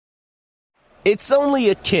It's only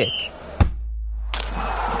a kick,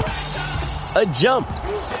 a jump,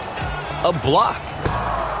 a block.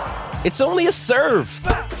 It's only a serve.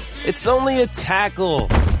 It's only a tackle,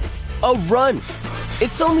 a run.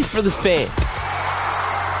 It's only for the fans.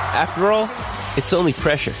 After all, it's only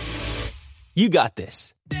pressure. You got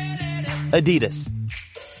this. Adidas.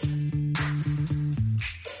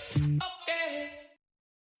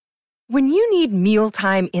 When you need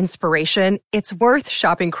mealtime inspiration, it's worth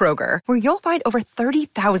shopping Kroger, where you'll find over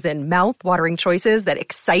 30,000 mouth-watering choices that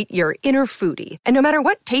excite your inner foodie. And no matter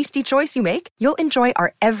what tasty choice you make, you'll enjoy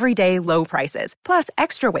our everyday low prices, plus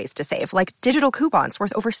extra ways to save, like digital coupons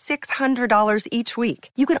worth over $600 each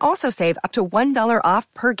week. You can also save up to $1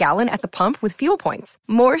 off per gallon at the pump with fuel points.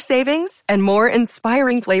 More savings and more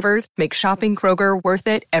inspiring flavors make shopping Kroger worth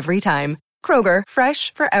it every time. Kroger,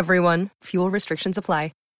 fresh for everyone. Fuel restrictions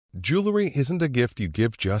apply. Jewelry isn't a gift you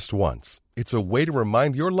give just once. It's a way to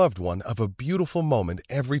remind your loved one of a beautiful moment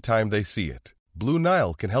every time they see it. Blue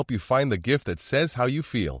Nile can help you find the gift that says how you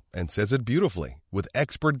feel and says it beautifully, with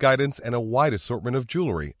expert guidance and a wide assortment of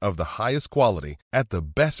jewelry of the highest quality at the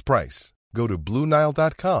best price. Go to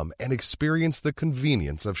BlueNile.com and experience the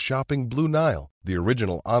convenience of shopping Blue Nile, the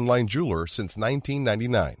original online jeweler since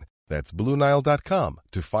 1999. That's BlueNile.com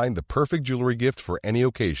to find the perfect jewelry gift for any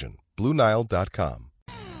occasion. BlueNile.com.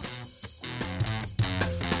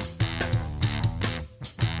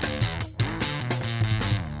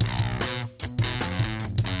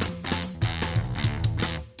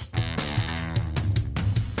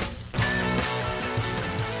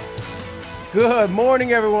 Good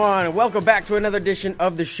morning, everyone, and welcome back to another edition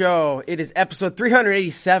of the show. It is episode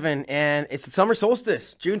 387, and it's the summer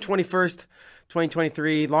solstice, June 21st,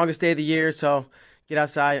 2023, longest day of the year, so get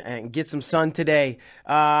outside and get some sun today,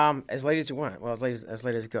 as late as you want. Well, as late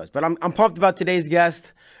as it goes. But I'm pumped about today's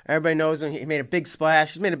guest. Everybody knows him. He made a big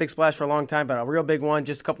splash. He's made a big splash for a long time, but a real big one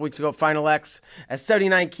just a couple weeks ago, Final X, at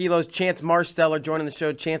 79 kilos. Chance Marsteller joining the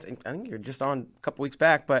show. Chance, I think you're just on a couple weeks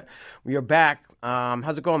back, but we are back.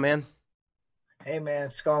 How's it going, man? Hey, man,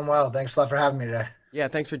 it's going well. Thanks a lot for having me today. Yeah,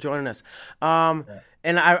 thanks for joining us.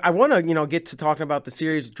 And I want to, get to talking about the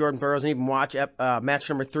series with Jordan Burroughs and even watch match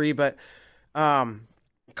number 3. But a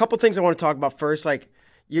couple things I want to talk about first. Like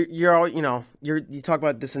you're all, you talk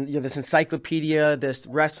about this, this encyclopedia, this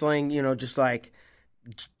wrestling, just like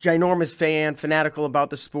ginormous fan, fanatical about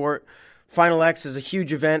the sport. Final X is a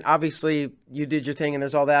huge event. Obviously, you did your thing and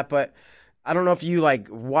there's all that, but I don't know if you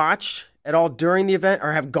watch at all during the event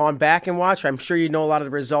or have gone back and watched. I'm sure you know a lot of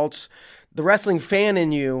the results. The wrestling fan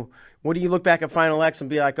in you, what do you look back at Final X and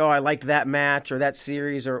be like, oh, I liked that match or that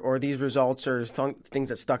series or these results or things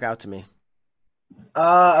that stuck out to me?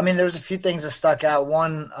 There's a few things that stuck out.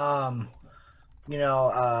 One, from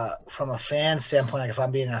a fan standpoint, if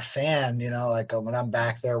I'm being a fan, when I'm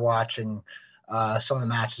back there watching some of the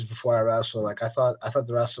matches before I wrestle, I thought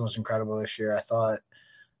the wrestling was incredible this year. I thought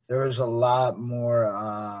there was a lot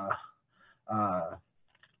more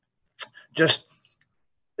just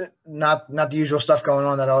not the usual stuff going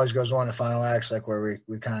on that always goes on in Final X, where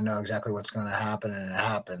we kind of know exactly what's going to happen and it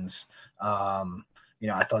happens. I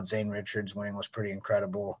thought Zane Richards winning was pretty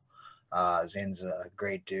incredible. Zane's a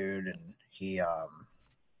great dude, and he's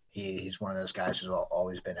one of those guys who's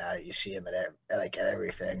always been at it. You see him at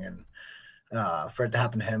everything, and for it to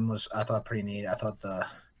happen to him was, I thought, pretty neat. I thought the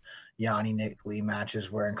Yanni Nick Lee matches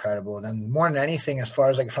were incredible. And then more than anything, as far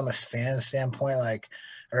as from a fan standpoint,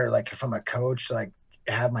 or from a coach,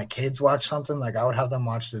 have my kids watch something, I would have them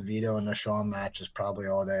watch the Vito and the Shawn matches probably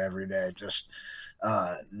all day, every day. Just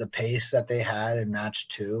the pace that they had in match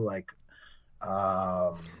 2, I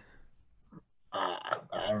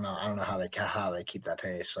don't know how they keep that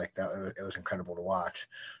pace. It was incredible to watch.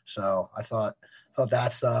 So I thought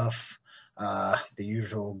that stuff. The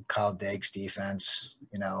usual Kyle Daigle defense,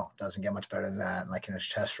 doesn't get much better than that. And in his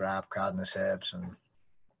chest wrap, crowd in his hips. And,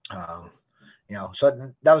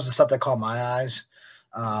 so that was the stuff that caught my eyes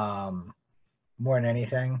more than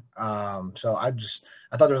anything. So I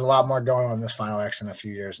thought there was a lot more going on in this Final X than a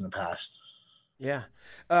few years in the past. Yeah.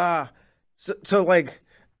 So I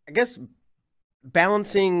guess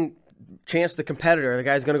balancing Chance the competitor, the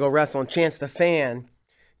guy's going to go wrestle, and Chance the fan,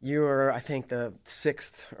 you were, I think, the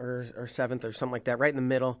 6th or 7th or something like that, right in the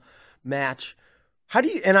middle match. How do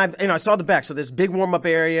you? And I saw the back. So this big warm up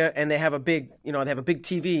area, and they have a big, they have a big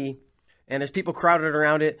TV, and there's people crowded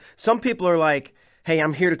around it. Some people are like, "Hey,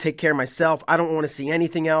 I'm here to take care of myself. I don't want to see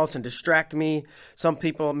anything else and distract me." Some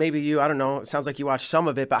people, maybe you, I don't know. It sounds like you watched some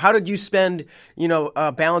of it, but how did you spend,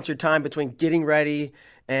 balance your time between getting ready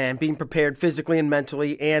and being prepared physically and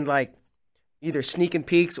mentally, and either sneaking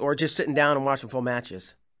peeks or just sitting down and watching full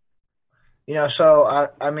matches? So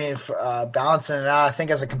I mean, balancing it out, I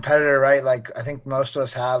think as a competitor, right? Like, I think most of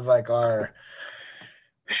us have like our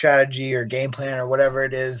strategy or game plan or whatever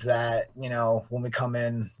it is that, when we come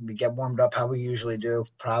in, we get warmed up how we usually do.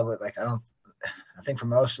 Probably, like, I think for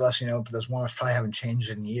most of us, those warm-ups probably haven't changed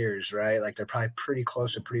in years, right? Like, they're probably pretty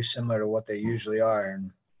close or pretty similar to what they usually are.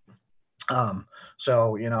 And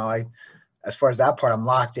so, as far as that part, I'm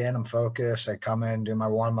locked in, I'm focused. I come in, do my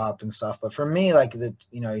warm up and stuff. But for me, like, it's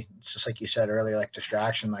just like you said earlier, like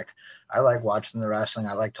distraction. Like, I like watching the wrestling.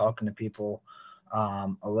 I like talking to people a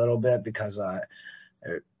little bit because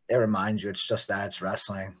it reminds you it's just that it's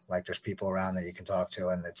wrestling. Like, there's people around that you can talk to,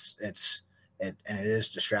 and it is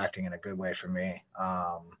distracting in a good way for me.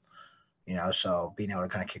 So being able to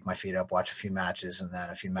kind of kick my feet up, watch a few matches, and then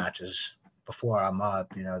a few matches before I'm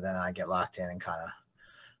up, then I get locked in and kind of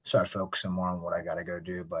start focusing more on what I got to go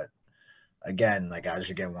do. But again, like, as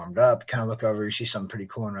you're getting warmed up, kind of look over, you see something pretty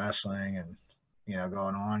cool in wrestling and,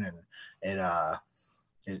 going on, and it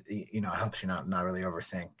helps you not really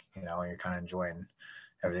overthink, and you're kind of enjoying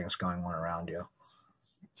everything that's going on around you.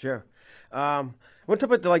 Sure. What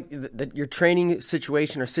about your training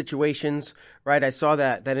situation or situations, right? I saw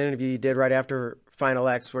that interview you did right after Final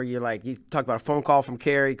X where you talked about a phone call from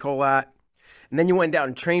Kerry Colat, and then you went down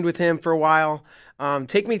and trained with him for a while.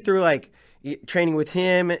 Take me through training with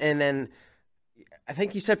him, and then I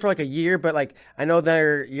think you said for a year, but I know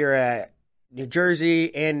that you're at New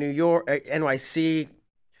Jersey and New York, NYC.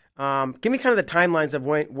 Give me kind of the timelines of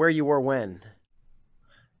where you were when.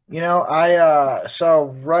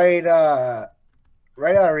 So right out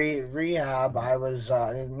of rehab, I was,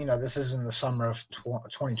 this is in the summer of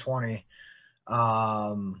 2020.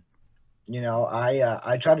 I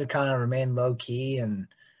tried to kind of remain low key and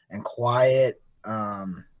quiet.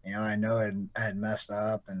 I know I had messed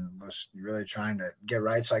up and was really trying to get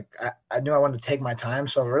right. So I knew I wanted to take my time.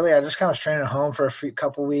 So really, I just kind of was training at home for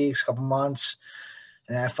couple weeks, couple months.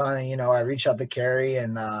 And I finally, I reached out to Kerry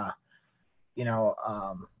and,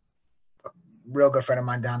 real good friend of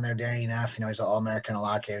mine down there, Danny Neff. He's an All-American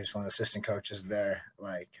Alake. He's one of the assistant coaches there.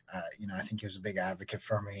 I think he was a big advocate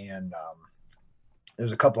for me. And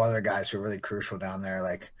there's a couple other guys who are really crucial down there.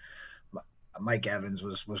 Like Mike Evans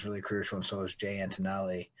was really crucial, and so was Jay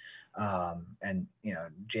Antonelli. And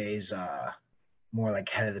Jay's more like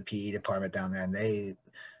head of the PE department down there, and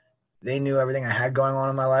they knew everything I had going on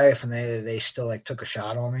in my life, and they still took a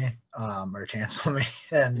shot on me, or a chance on me.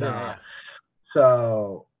 And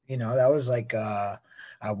so that was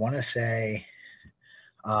I want to say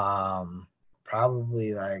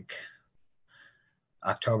probably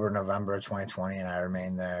October, November of 2020, and I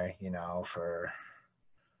remained there, for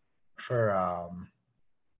how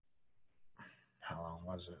long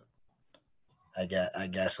was it? I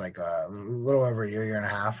guess a little over a year and a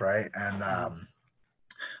half, right? And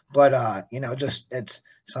but just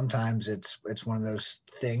sometimes it's one of those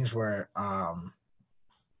things where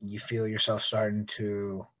you feel yourself starting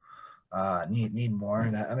to need more,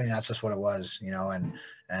 and that's just what it was,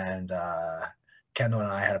 and Kendall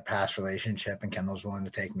and I had a past relationship, and Kendall was willing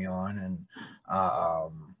to take me on, and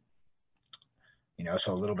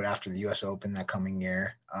so a little bit after the U.S. Open that coming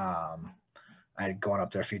year, I had gone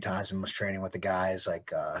up there a few times and was training with the guys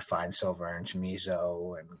like Fine Silver and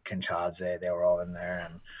Chimizo and Kinchadze. They were all in there,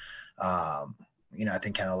 and I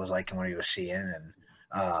think Kendall was liking what he was seeing, and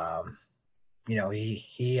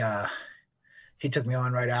he took me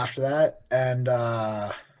on right after that, and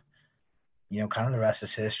kind of the rest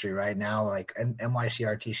is history. Right now, like in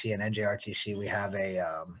NYCRTC and NJRTC, we have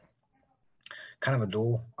a kind of a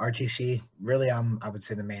dual RTC. Really, I would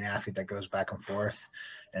say the main athlete that goes back and forth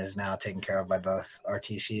and is now taken care of by both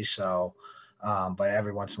RTCs. So, but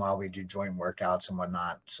every once in a while we do joint workouts and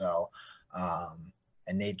whatnot. So,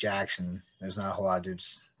 and Nate Jackson, there's not a whole lot of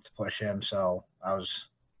dudes to push him. So I was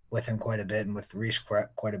with him quite a bit, and with Reese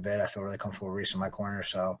quite a bit. I feel really comfortable with Reese in my corner.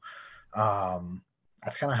 So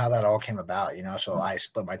that's kind of how that all came about, So I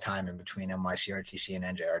split my time in between NYCRTC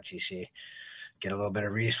and NJRTC, get a little bit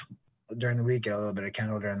of Reese during the week, get a little bit of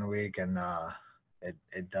Kendall during the week, and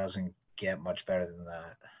it doesn't get much better than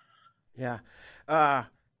that. Yeah.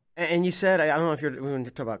 And you said, I don't know if you're going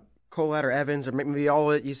to talk about Colat or Evans or maybe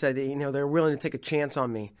all of it, you said that, they're willing to take a chance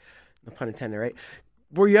on me, no pun intended, right?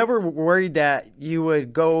 Were you ever worried that you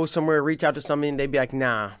would go somewhere, reach out to somebody, and they'd be like,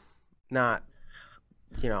 nah, not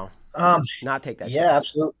take that chance? Yeah,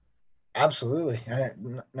 absolutely.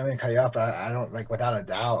 I'm going to cut you off, but I don't, without a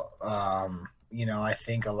doubt, I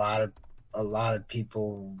think a lot of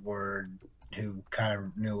people who kind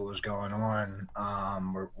of knew what was going on,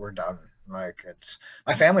 were done. My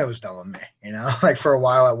family was done with me, for a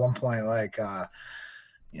while at one point,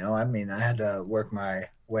 I mean, I had to work my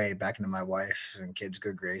way back into my wife and kids'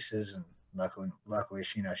 good graces, and luckily,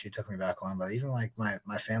 she took me back on. But even like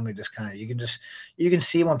my family, just kind of, you can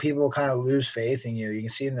see when people kind of lose faith in you. You can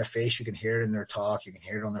see it in their face, you can hear it in their talk, you can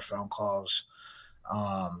hear it on their phone calls.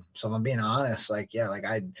 So if I'm being honest, like yeah, like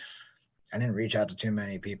I didn't reach out to too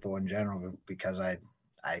many people in general because I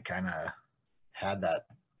kind of had that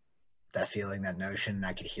feeling, that notion, and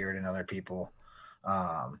I could hear it in other people.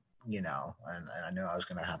 Um, and I knew I was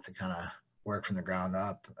gonna have to kind of work from the ground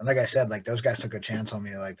up. And like I said, like those guys took a chance on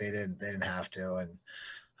me, like they didn't have to,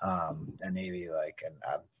 and Navy, like, and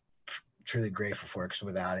I'm truly grateful for it because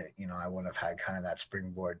without it, I wouldn't have had kind of that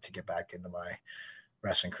springboard to get back into my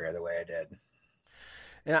wrestling career the way I did.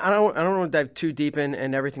 And I don't want to dive too deep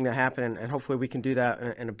in everything that happened, and hopefully we can do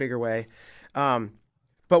that in a bigger way. Um,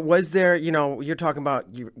 but was there, you're talking about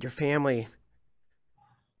your family,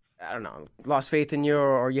 I don't know, lost faith in you,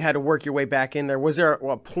 or you had to work your way back in there. Was there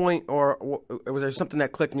a point, or was there something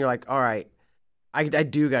that clicked and you're like, all right, I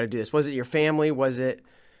do got to do this? Was it your family? Was it,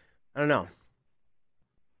 I don't know.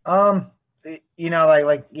 Um,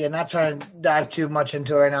 like yeah, not trying to dive too much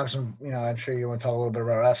into it right now because I'm sure you want to talk a little bit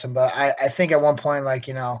about wrestling, but I think at one point, like,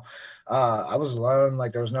 I was alone,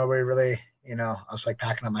 like there was nobody really, I was like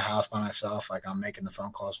packing up my house by myself, like I'm making the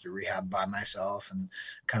phone calls to rehab by myself, and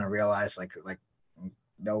kind of realized like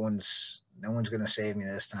no one's gonna save me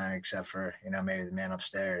this time except for maybe the man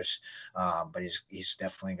upstairs, but he's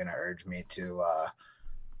definitely gonna urge me to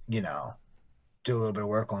you know do a little bit of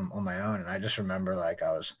work on my own. And I just remember like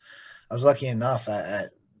I was lucky enough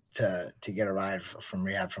to get a ride from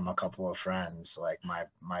rehab from a couple of friends. Like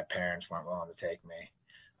my parents weren't willing to take me,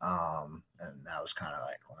 and that was kind of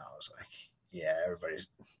like when I was like, yeah, everybody's.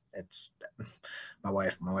 It's my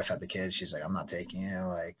wife had the kids. She's like, I'm not taking you.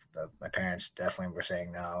 Like, but my parents definitely were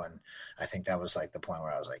saying no, and I think that was like the point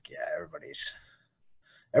where I was like, yeah, everybody's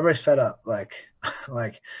fed up. Like,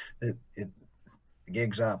 like the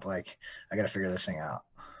gig's up. Like, I got to figure this thing out.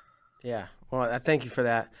 Yeah. Well, I thank you for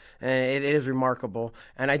that. And it is remarkable.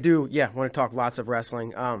 And I do, yeah, want to talk lots of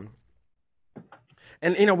wrestling.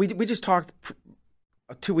 And we just talked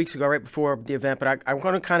 2 weeks ago, right before the event, but I'm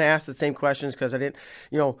going to kind of ask the same questions because I didn't,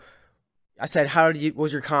 you know, I said,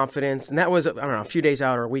 was your confidence? And that was, I don't know, a few days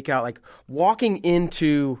out or a week out, like walking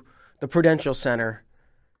into the Prudential Center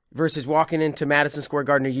versus walking into Madison Square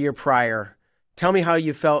Garden a year prior. Tell me how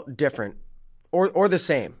you felt different or the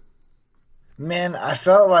same. Man, I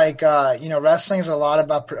felt like wrestling's a lot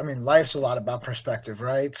about. I mean, life's a lot about perspective,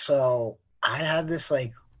 right? So I had this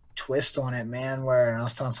like twist on it, man. Where and I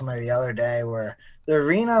was telling somebody the other day, where the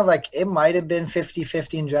arena, like it might have been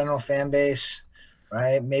 50-50 in general fan base,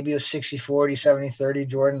 right? Maybe it was 60-40, 70-30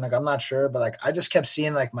 Jordan. Like I'm not sure, but like I just kept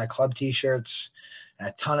seeing like my club T-shirts and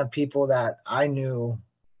a ton of people that I knew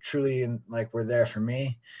truly and like were there for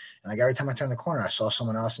me. And like every time I turned the corner, I saw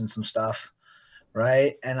someone else in some stuff,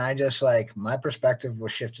 right? And I just like my perspective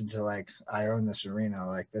was shifted to like I own this arena.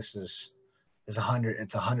 Like this is 100.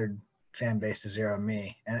 It's 100 fan base to zero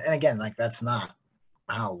me. And again, like that's not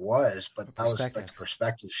how it was, but that was like Perspective. the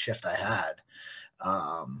perspective shift I had.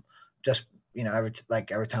 Just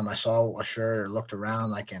every time I saw a shirt or looked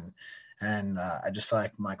around, like and I just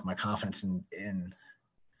felt like my confidence in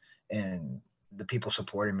the people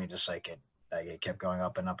supporting me, just like it kept going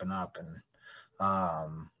up and up and up, and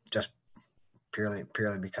just purely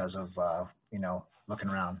because of looking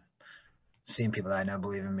around, seeing people that I know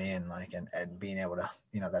believe in me, and like and being able to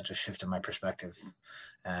that just shifted my perspective,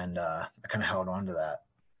 and I kind of held on to that.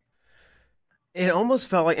 It almost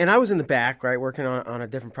felt like, and I was in the back, right, working on a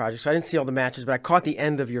different project, so I didn't see all the matches, but I caught the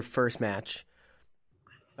end of your first match,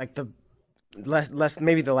 like the less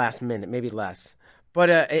maybe the last minute, maybe less, but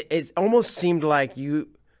it almost seemed like you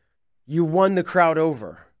won the crowd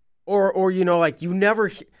over, or like you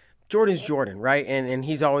never. Jordan's Jordan, right, and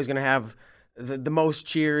he's always going to have the most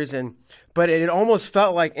cheers, but it almost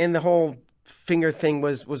felt like, and the whole finger thing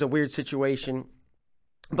was a weird situation,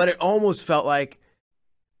 but it almost felt like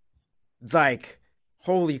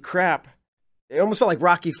holy crap. It almost felt like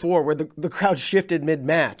Rocky Four, where the crowd shifted mid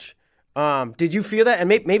match. Did you feel that? And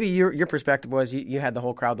maybe your perspective was you had the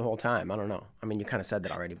whole crowd the whole time. I don't know. I mean, you kind of said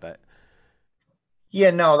that already, but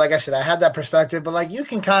Yeah, no, like I said, I had that perspective, but like you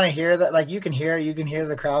can kind of hear that, like you can hear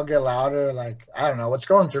the crowd get louder. Like I don't know what's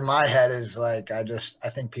going through my head is like I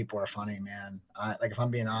think people are funny, man. Like if I'm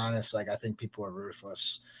being honest, like I think people are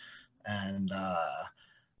ruthless, and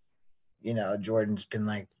Jordan's been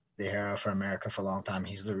like the hero for America for a long time.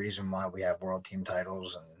 He's the reason why we have world team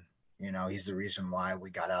titles, and he's the reason why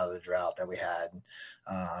we got out of the drought that we had.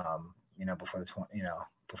 Before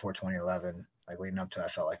before 2011, like leading up to, I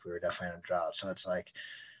felt like we were definitely in a drought. So it's like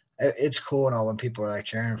it's cool and all when people are like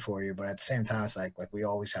cheering for you, but at the same time, it's like we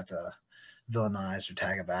always have to villainize or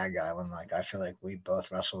tag a bad guy when like I feel like we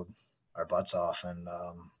both wrestled our butts off, and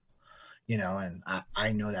and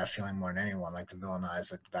I know that feeling more than anyone, like to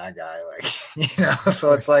villainize like the bad guy, like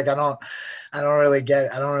so it's like I don't really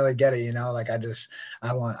get it, like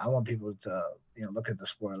I want people to look at the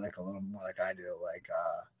sport like a little more like I do, like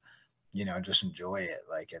just enjoy it,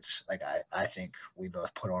 like it's like I think we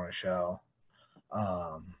both put on a show,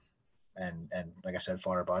 um and like I said,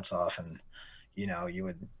 fought our butts off, and you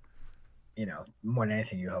would more than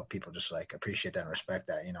anything, you hope people just like appreciate that and respect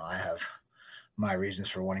that. I have my reasons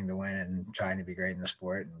for wanting to win and trying to be great in the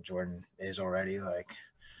sport, and Jordan is already like,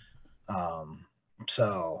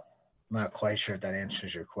 so I'm not quite sure if that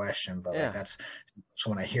answers your question, but like that's so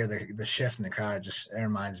when I hear the shift in the crowd, it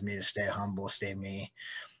reminds me to stay humble, stay me.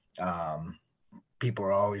 People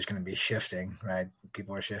are always going to be shifting, right?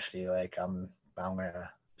 People are shifty. Like I'm gonna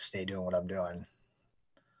stay doing what I'm doing.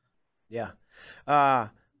 Yeah.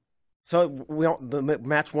 So the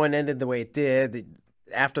match one ended the way it did.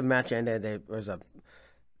 After the match ended, there was a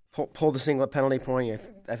pull the singlet penalty point.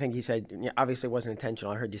 I think he said, obviously it wasn't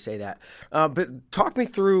intentional. I heard you say that. But talk me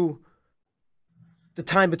through the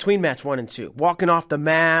time between match 1 and 2. Walking off the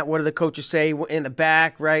mat, what do the coaches say in the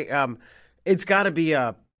back, right? It's got to be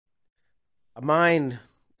a mind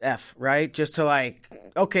F, right? Just to like,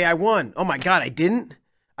 okay, I won. Oh my God, I didn't?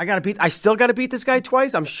 I still got to beat this guy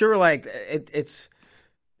twice? I'm sure like it's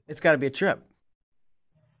got to be a trip.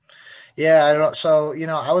 Yeah, I don't. So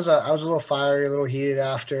I was a little fiery, a little heated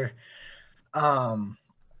after, and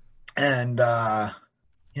I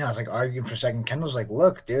was like arguing for a second. Kendall's like,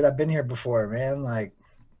 "Look, dude, I've been here before, man. Like,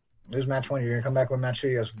 lose match 1, you're gonna come back with match 2."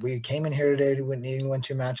 He goes, "We came in here today to needing to win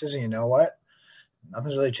 2 matches, and you know what?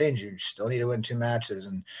 Nothing's really changed. You still need to win 2 matches."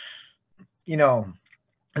 And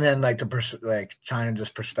and then like trying to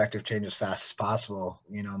just perspective change as fast as possible.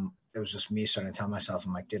 It was just me starting to tell myself,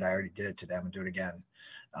 I'm like, dude, I already did it today. I'm gonna do it again.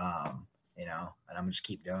 And I'm gonna just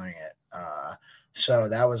keep doing it. So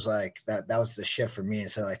that was like that was the shift for me.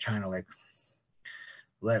 Instead of like trying to like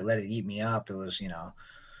let it eat me up, it was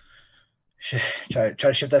try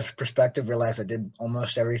to shift that perspective. Realize I did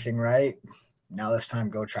almost everything right. Now this time,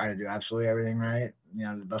 go try to do absolutely everything right.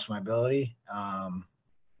 To the best of my ability.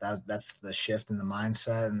 That's the shift in the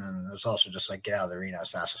mindset, and then there's also just like get out of the arena as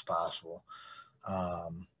fast as possible.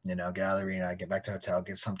 Get out of the arena, get back to the hotel,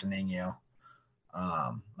 get something in you.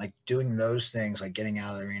 Like doing those things, like getting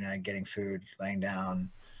out of the arena, getting food, laying down,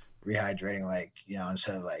 rehydrating, like,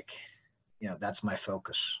 instead of like, that's my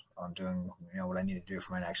focus on doing, what I need to do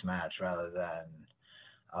for my next match rather than,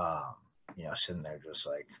 sitting there just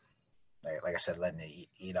like I said, letting it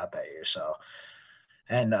eat up at you. So,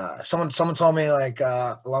 and someone told me like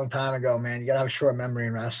a long time ago, man, you gotta have a short memory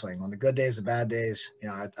in wrestling. On the good days, the bad days,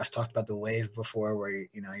 I've talked about the wave before, where you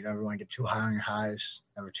never want to get too high on your highs,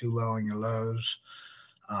 never too low on your lows.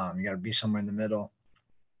 You got to be somewhere in the middle,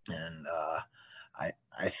 and I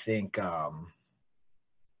think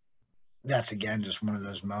that's again just one of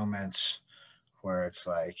those moments where it's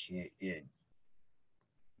like you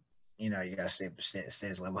got to stay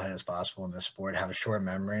as level-headed as possible in the sport. Have a short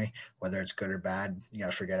memory, whether it's good or bad. You got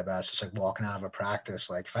to forget about it. It's just like walking out of a practice.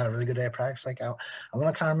 Like if I had a really good day of practice, like I want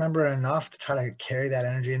to kind of remember it enough to try to carry that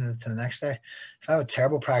energy into the next day. If I have a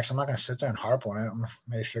terrible practice, I'm not going to sit there and harp on it. I'm going to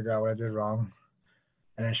maybe figure out what I did wrong,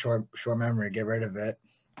 and then short memory, get rid of it,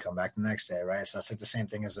 come back the next day, right? So that's like the same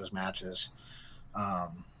thing as those matches.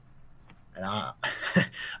 And I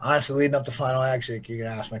honestly, leading up to final action, you can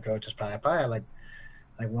ask my coaches, probably had like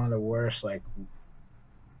one of the worst like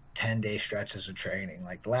 10-day stretches of training.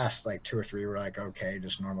 Like the last like 2 or 3 were like okay,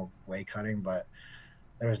 just normal weight cutting, but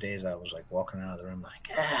there was days I was like walking out of the room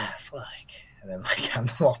like fuck, and then like having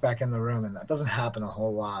to walk back in the room, and that doesn't happen a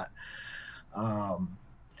whole lot.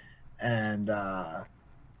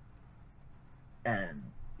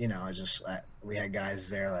 We had guys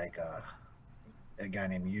there like a guy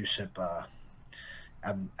named Yusuf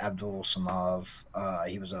Abdul Samov.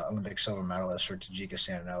 He was an Olympic silver medalist for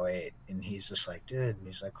Tajikistan in 2008, and he's just like, dude,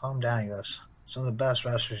 he's like, calm down. He goes, some of the best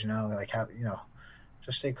wrestlers,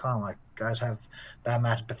 just stay calm. Like guys have bad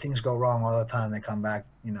matches, but things go wrong all the time. They come back,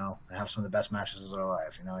 and have some of the best matches of their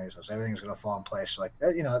life. He says everything's gonna fall in place. So like,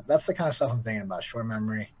 that's the kind of stuff I'm thinking about. Short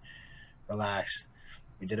memory, relax.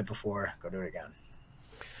 We did it before. Go do it again.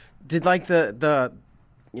 Did like the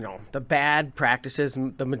bad practices,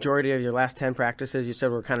 the majority of your last 10 practices you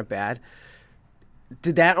said were kind of bad.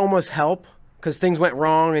 Did that almost help? Because things went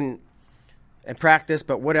wrong in practice,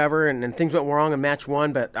 but whatever, and then things went wrong in match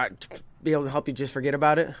 1, but be able to help you just forget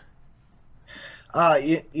about it?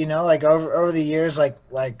 You know, like over the years,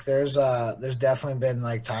 like there's definitely been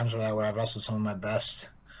like times where I've wrestled some of my best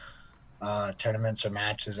tournaments or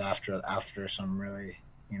matches after some really,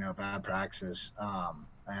 you know, bad practices.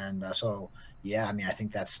 And so yeah, I mean, I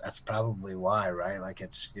think that's probably why, right? Like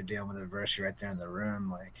you're dealing with adversity right there in the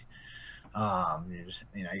room, like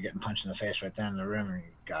you're getting punched in the face right there in the room, and you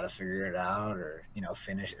got to figure it out, or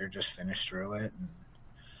finish through it.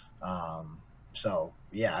 And so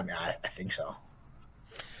yeah, I mean, I think so.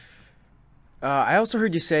 I also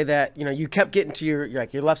heard you say that you kept getting to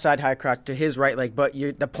your left side high crotch to his right leg, but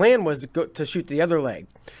the plan was to shoot the other leg.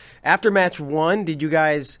 After match 1, did you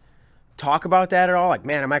guys talk about that at all? Like,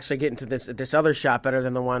 man, I'm actually getting to this other shot better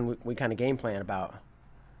than the one we kind of game plan about.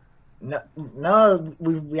 No,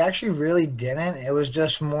 we actually really didn't. It was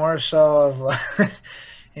just more so of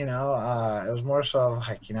it was more so of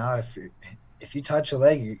like, if you touch a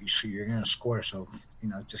leg, you're gonna score. So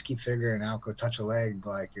just keep figuring out. Go touch a leg,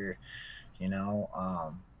 like you're.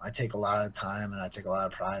 I take a lot of time and I take a lot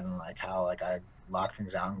of pride in like how like I lock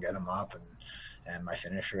things out and get them up, and my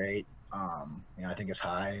finish rate, I think it's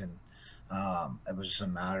high, and it was just a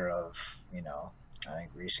matter of, I think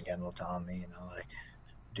Reese and Kendall telling me, like,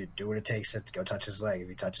 do what it takes to go touch his leg. If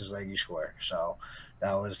you touch his leg, you score. So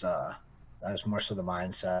that was more so the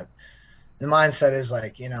mindset. The mindset is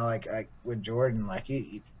like, like with Jordan, like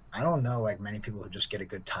I don't know like many people who just get a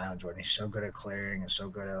good time with Jordan. He's so good at clearing and so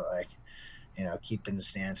good at like, keeping the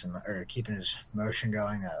stance or keeping his motion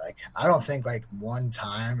going that like I don't think like one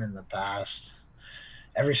time in the past,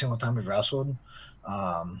 every single time we've wrestled,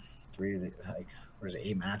 8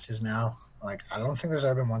 matches now. Like I don't think there's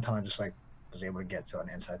ever been one time I just like was able to get to an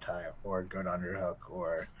inside tie or a good underhook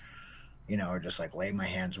or, or just like lay my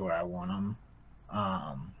hands where I want them.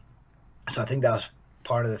 So I think that was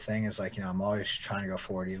part of the thing is like, I'm always trying to go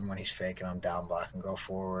forward even when he's fake and I'm down block and go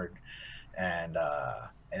forward and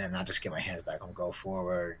then not just get my hands back and go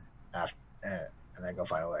forward after, and then go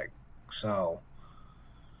find a leg. So,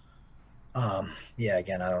 yeah,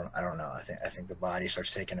 again, I don't know. I think the body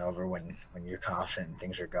starts taking over when you're confident and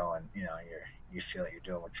things are going, you feel like you're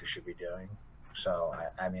doing what you should be doing. So,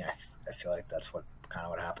 I mean, I feel like that's what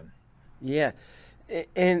happened. Yeah.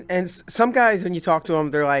 And some guys, when you talk to them,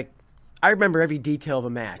 they're like, I remember every detail of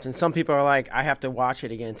a match. And some people are like, I have to watch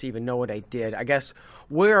it again to even know what I did. I guess,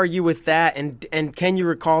 where are you with that? And can you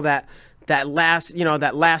recall that last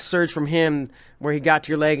surge from him where he got to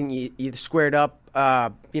your leg and you squared up?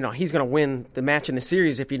 He's going to win the match in the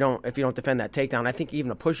series if you don't defend that takedown. I think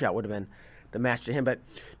even a push out would have been the match to him. But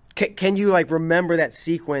can you like remember that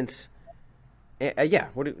sequence? Yeah.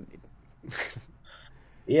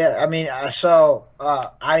 Yeah, I mean,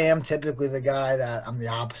 I am typically the guy that I'm the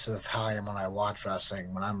opposite of how I am when I watch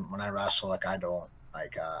wrestling. When I wrestle, like I don't I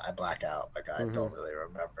black out. Like I don't really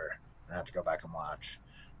remember. I have to go back and watch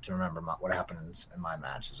to remember what happened in my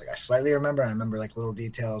matches. Like I slightly remember. I remember like little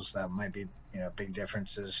details that might be big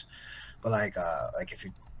differences. But like if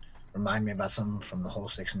you remind me about something from the whole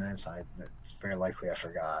 6 minutes, it's very likely I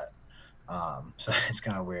forgot. So it's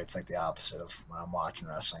kind of weird. It's like the opposite of when I'm watching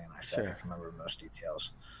wrestling and I feel like I can remember most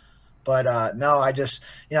details. But no, I just,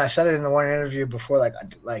 I said it in the one interview before,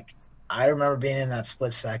 like I remember being in that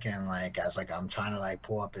split second, like as like I'm trying to like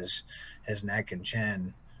pull up his neck and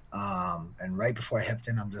chin. And right before I hipped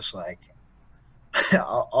in, I'm just like,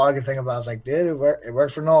 all I could think about was like, dude, it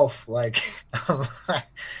worked for Nolf. Like,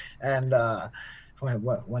 and when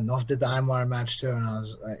Nolf did the Imar match too, and I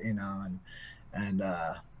was, and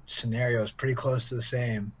scenario is pretty close to the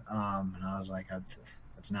same. And I was like,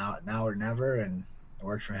 it's now or never, and it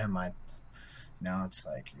worked for him. It's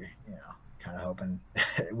like you're kind of hoping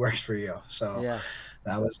it works for you. So yeah.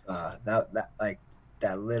 That was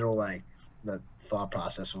that little like the thought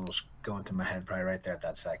process was going through my head probably right there at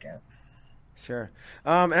that second. Sure.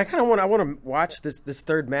 And I kind of want to watch this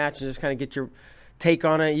third match and just kind of get your take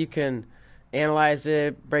on it. You can analyze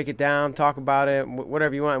it, break it down, talk about it,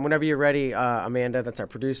 whatever you want. Whenever you're ready, Amanda, that's our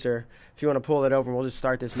producer, if you want to pull it over, we'll just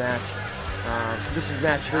start this match. So this is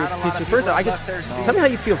match 3. First, I guess, tell me how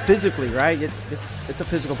you feel physically, right? It's a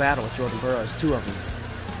physical battle with Jordan Burroughs, 2 of them.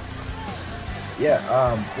 Yeah.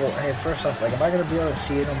 Well, hey, first off, like, am I going to be able to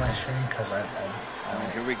see it on my screen? Because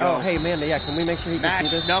here we go. Oh, hey, Amanda, yeah, can we make sure he can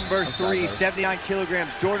see this? Match number 3, 79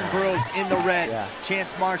 kilograms. Jordan Burroughs in the red. Yeah.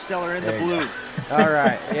 Chance Marsteller in the blue. All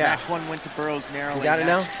right, yeah. Match 1 went to Burroughs narrowly. You got it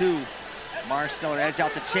now? Match 2, Marsteller edge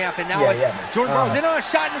out the champ, and now it's Jordan Burroughs in on a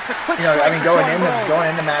shot, and it's a quick strike. I mean, going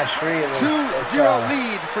into match 3, it was 2-0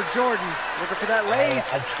 lead for Jordan. Looking for that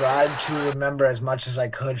lace. I tried to remember as much as I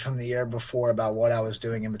could from the year before about what I was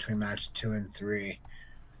doing in between match 2 and 3.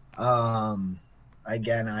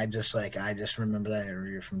 again, I just remember that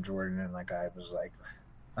interview from Jordan, and like I was like,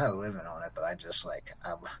 not living on it, but I just like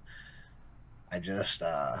I just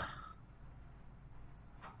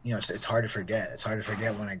it's hard to forget. It's hard to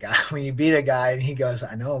forget when you beat a guy and he goes,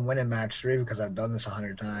 I know I'm winning match 3 because I've done this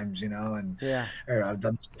 100 times, or I've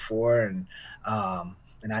done this before, and I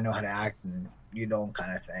know how to act, and you don't,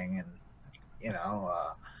 kind of thing, and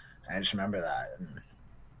I just remember that, and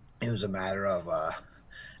it was a matter of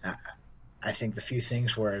I think the few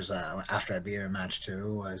things was after I beat him in match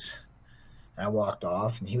 2 was I walked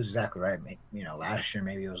off, and he was exactly right. Last year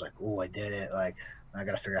maybe it was like, oh, I did it, like I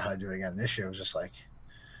got to figure out how to do it again. This year it was just like,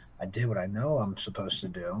 I did what I know I'm supposed to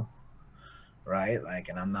do, right? Like,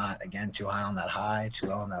 and I'm not, again, too high on that high, too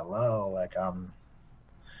low on that low. Like, I'm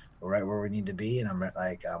right where we need to be, and I'm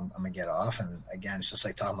gonna get off. And again, it's just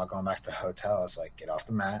like talking about going back to the hotel. It's like, get off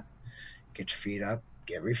the mat, get your feet up,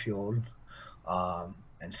 get refueled,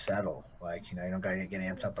 and settle. Like, you don't gotta get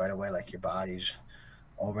amped up right away. Like, your body's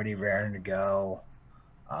already raring to go.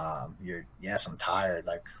 Yes, I'm tired.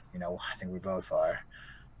 Like, I think we both are,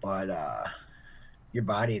 but your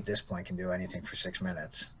body at this point can do anything for 6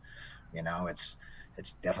 minutes.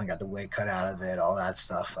 It's definitely got the weight cut out of it, all that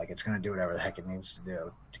stuff. Like, it's going to do whatever the heck it needs to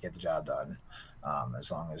do to get the job done. As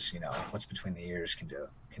long as, what's between the ears can do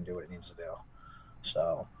what it needs to do.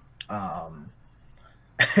 So, I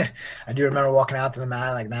do remember walking out to the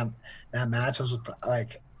mat, like that match was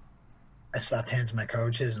like, I slapped hands with my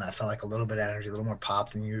coaches, and I felt like a little bit of energy, a little more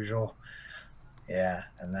pop than usual. Yeah.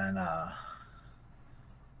 And then,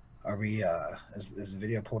 are we, is the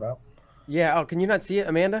video pulled up? Yeah. Oh, can you not see it,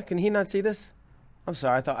 Amanda? Can he not see this? I'm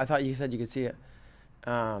sorry. I thought you said you could see it.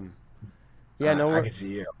 Yeah, no. I can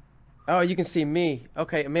see you. Oh, you can see me.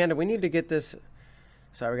 Okay, Amanda, we need to get this.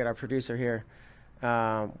 Sorry, we got our producer here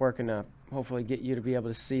working to hopefully get you to be able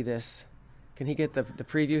to see this. Can he get the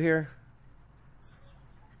preview here?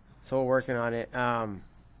 So we're working on it.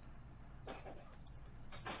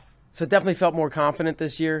 So definitely felt more confident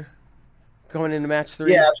this year going into match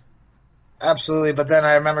 3. Yeah, absolutely. But then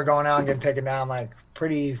I remember going out and getting taken down like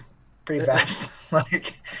pretty fast.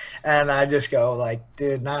 Like, and I just go like,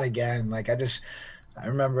 dude, not again. Like, I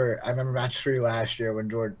remember match 3 last year when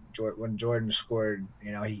Jordan scored.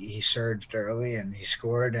 He surged early and he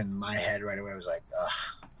scored, and my head right away was like, ugh,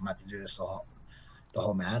 I'm about to do this the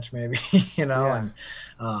whole match, maybe. Yeah. And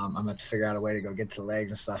I'm gonna have to figure out a way to go get to the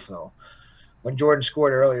legs and stuff. So when Jordan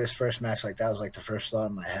scored early this first match, like, that was like the first thought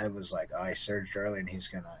in my head was like, oh, he surged early, and he's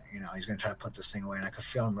gonna try to put this thing away. And I could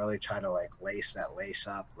feel him really try to like lace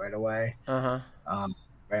up right away. Uh-huh.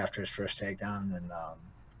 Right after his first takedown, and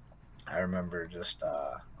I remember just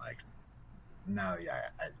like, no, yeah,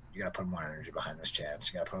 you gotta put more energy behind this chance.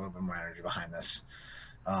 You gotta put a little bit more energy behind this.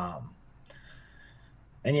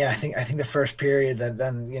 And yeah, I think the first period,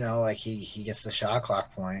 then like he gets the shot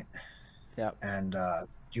clock point. Yeah. And do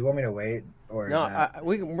you want me to wait, or no? Is that...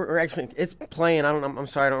 We're actually, it's playing. I'm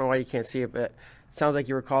sorry, I don't know why you can't see it, but it sounds like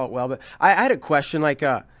you recall it well. But I had a question, like,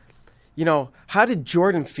 how did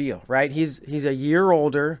Jordan feel? Right, he's a year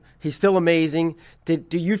older. He's still amazing. Do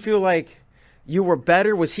you feel like you were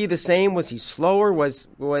better? Was he the same? Was he slower? Was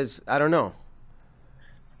I don't know.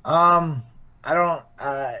 I don't.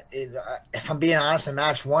 If I'm being honest, in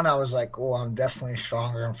match 1, I was like, oh, I'm definitely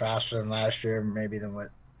stronger and faster than last year, maybe than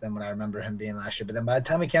what I remember him being last year. But then by the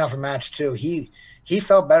time he came out for match 2, he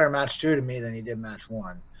felt better in match 2 to me than he did match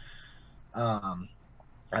 1.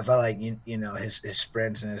 I felt like his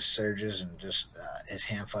sprints and his surges and just his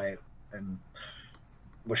hand fight and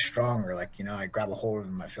was stronger. Like, I grab a hold of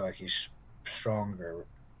him, I feel like he's stronger.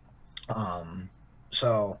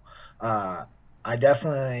 So I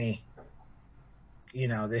definitely,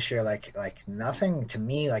 this year, like nothing to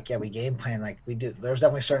me, like, yeah, we game plan, like we did. There was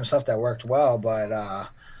definitely certain stuff that worked well, but I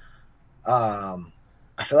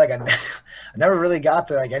feel like I never really got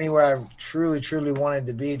to like anywhere I truly wanted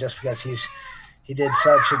to be, just because he did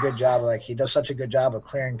such a good job. Like, he does such a good job of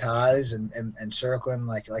clearing ties and circling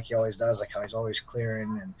like he always does, like how he's always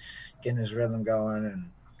clearing and getting his rhythm going. And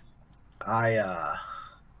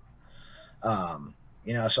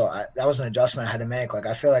so that was an adjustment I had to make. Like,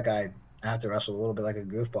 I feel like I have to wrestle a little bit like a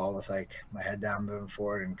goofball with like my head down, moving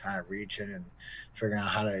forward, and kind of reaching and figuring out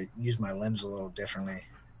how to use my limbs a little differently.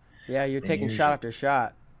 Yeah, you're taking shot after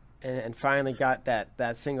shot, and finally got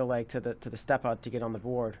that single leg to the step out to get on the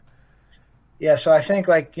board. Yeah, so I think,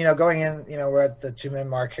 like, going in, we're at the 2-minute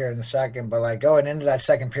mark here in the second, but like going into that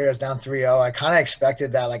second period, I was down 3-0. I kind of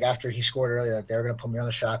expected that, like, after he scored early, that they were going to put me on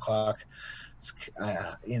the shot clock.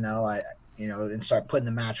 and start putting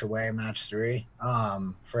the match away, match 3,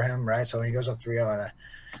 for him, right? So when he goes up 3-0,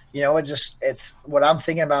 and it's what I'm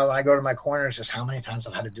thinking about when I go to my corner is just how many times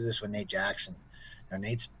I've had to do this with Nate Jackson.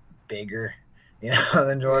 Nate's bigger,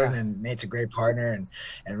 than Jordan, and Nate's a great partner,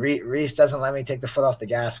 and Reese doesn't let me take the foot off the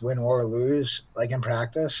gas, win or lose, like in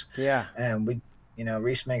practice. Yeah. And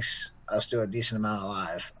Reese makes us do a decent amount of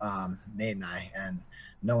live, Nate and I, and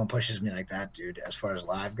no one pushes me like that, dude, as far as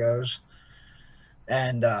live goes.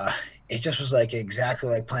 And it just was like exactly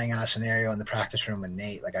like playing out a scenario in the practice room with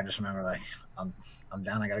Nate. Like I just remember like I'm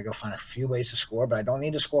down, I got to go find a few ways to score, but I don't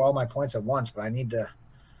need to score all my points at once, but I need to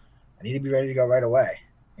be ready to go right away.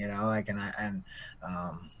 And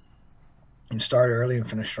start early and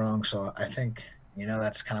finish strong. So I think,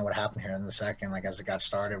 that's kind of what happened here in the second. Like as it got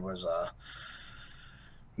started was, I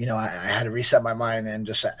had to reset my mind and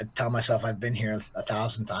just tell myself I've been here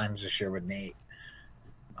 1,000 times this year with Nate.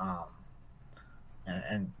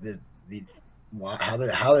 And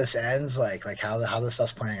how this ends, like how this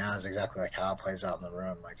stuff's playing out is exactly like how it plays out in the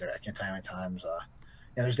room. Like I can't tell you how many times,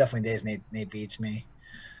 there's definitely days Nate beats me.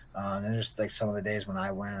 And then there's like some of the days when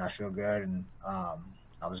I win and I feel good, and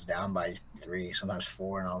I was down by 3, sometimes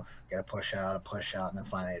 4, and I'll get a push out, and then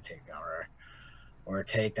finally a takedown or a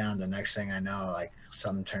takedown. The next thing I know, like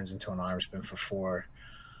something turns into an arm spin for 4.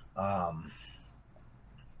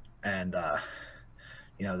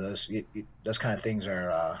 Those kind of things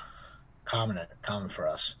are common for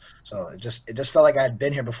us. So it just felt like I'd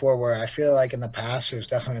been here before, where I feel like in the past there's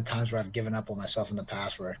definitely been times where I've given up on myself in the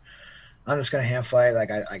past, where I'm just gonna hand fight.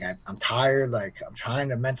 I'm tired. Like I'm trying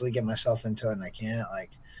to mentally get myself into it, and I can't.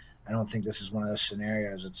 Like I don't think this is one of those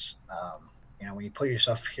scenarios. It's when you put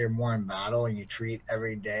yourself here more in battle and you treat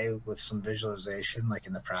every day with some visualization, like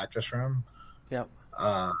in the practice room. Yep.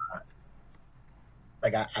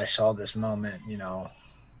 Like I saw this moment,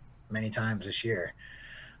 many times this year,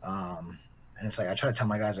 and it's like I try to tell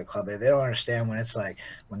my guys at club, they don't understand when it's like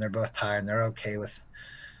when they're both tired and they're okay with.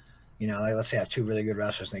 Like let's say I have 2 really good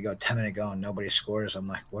wrestlers and they go 10-minute go and nobody scores. I'm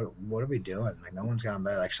like, what are we doing? Like no one's gotten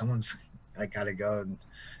better. Like someone's like got to go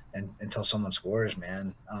and until someone scores,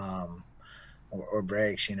 man, or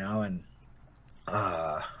breaks, and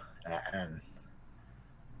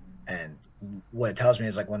what it tells me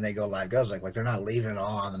is like when they go live goes, like they're not leaving it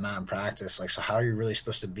all on the mat in practice. Like so, how are you really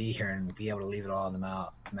supposed to be here and be able to leave it all on the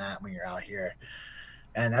mat when you're out here?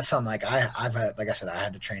 And that's something like I've had, like I said, I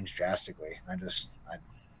had to change drastically.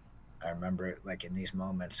 I remember it like in these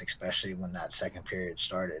moments, especially when that second period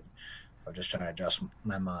started, I'm just trying to adjust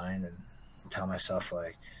my mind and tell myself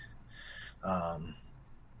like,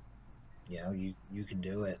 you can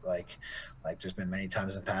do it. Like there's been many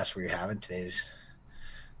times in the past where you haven't. Today's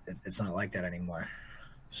it's not like that anymore.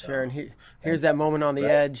 So, sure. And here's that moment on the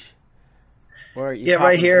edge. Where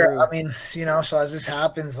right here. Through. I mean, so as this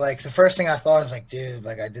happens, like the first thing I thought is like, dude,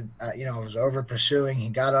 like I did, I was over pursuing. He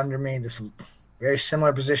got under me. This very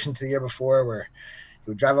similar position to the year before, where he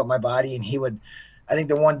would drive up my body, and he would. I think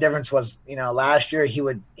the one difference was, last year he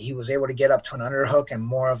was able to get up to an underhook and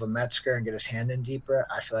more of a Metzger and get his hand in deeper.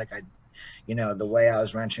 I feel like the way I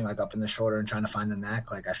was wrenching like up in the shoulder and trying to find the neck,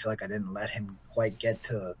 like I feel like I didn't let him quite get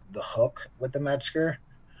to the hook with the Metzger.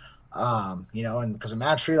 And because of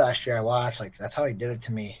match 3 last year I watched, like that's how he did it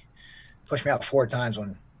to me. Pushed me out 4 times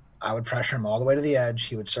when I would pressure him all the way to the edge.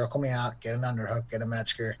 He would circle me out, get an underhook, get a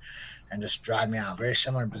Metzger, and just drive me out. Very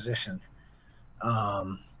similar position.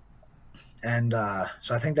 So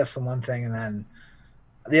I think that's the one thing. And then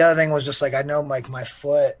the other thing was just like, I know like my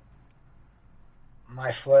foot,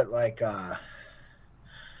 like I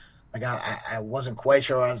wasn't quite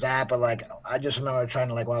sure where I was at, but like I just remember trying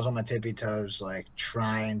to, like when I was on my tippy toes, like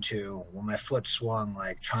trying to, when my foot swung,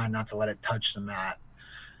 like trying not to let it touch the mat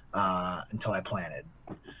until I planted,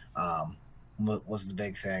 was the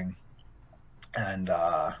big thing. And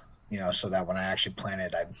so that when I actually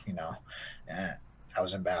planted, I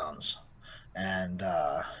was in bounds. And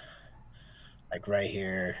like right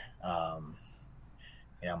here,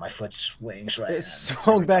 my foot swings right. It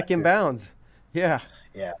swung back in bounds. Yeah.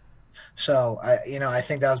 Yeah. So I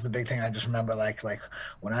think that was the big thing. I just remember like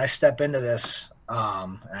when I step into this,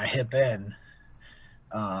 and I hip in,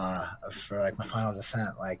 for like my final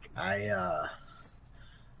descent, like I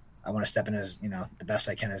want to step in as, the best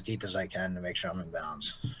I can, as deep as I can, to make sure I'm in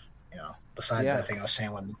bounds. Besides that thing I was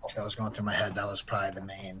saying, when that was going through my head, that was probably the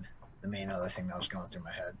main other thing that was going through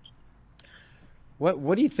my head.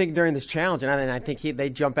 What do you think during this challenge? And I think they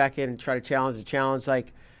jump back in and try to challenge the challenge.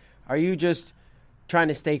 Like, are you just trying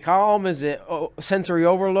to stay calm? Is it sensory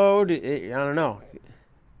overload? I don't know.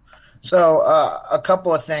 So a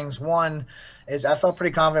couple of things. One is I felt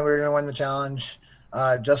pretty confident we were going to win the challenge,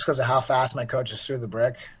 just because of how fast my coaches threw the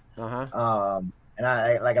brick. And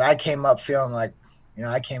I came up feeling like,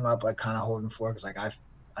 I came up like kind of holding for because like I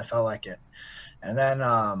felt like it. And then,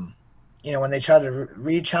 when they tried to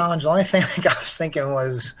re-challenge, the only thing like I was thinking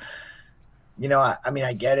was, I mean,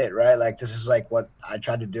 I get it, right? Like this is like what I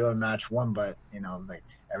tried to do in match one, but like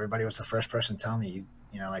everybody was the first person telling me,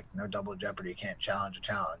 like no double jeopardy, you can't challenge a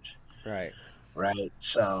challenge, Right. right?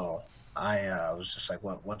 So I was just like,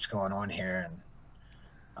 what's going on here? And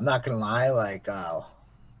I'm not gonna lie, like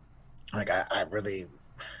I really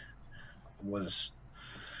was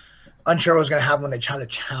unsure what was going to happen when they tried to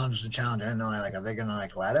challenge the challenge. I didn't know, like, are they going to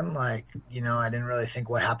like let him? Like, I didn't really think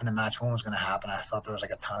what happened in match one was going to happen. I thought there was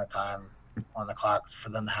like a ton of time on the clock for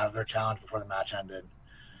them to have their challenge before the match ended.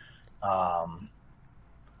 Um,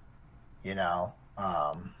 you know,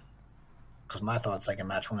 because my thoughts like in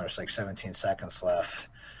match one there was like 17 seconds left.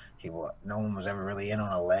 No one was ever really in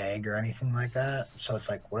on a leg or anything like that. So it's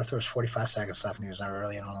like, what if there was 45 seconds left and he was never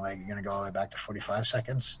really in on a leg? You're going to go all the way back to 45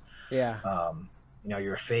 seconds. Yeah. You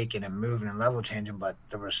were faking and moving and level changing, but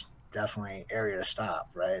there was definitely area to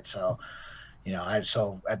stop, right? So,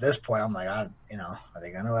 so at this point, I'm like, are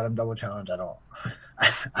they gonna let him double challenge? I don't,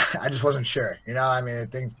 I just wasn't sure. I mean,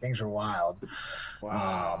 things were wild.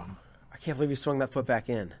 Wow. I can't believe you swung that foot back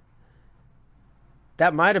in.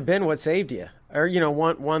 That might have been what saved you, or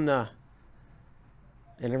won the.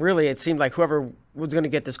 And it seemed like whoever was going to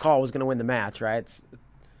get this call was going to win the match, right?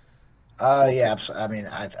 Yeah, absolutely. I mean,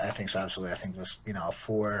 I think so. Absolutely. I think this, a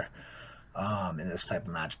 4 in this type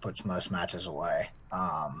of match puts most matches away.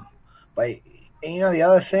 But the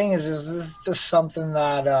other thing is this is just something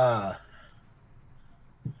that I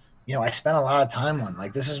spent a lot of time on.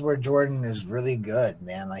 Like this is where Jordan is really good,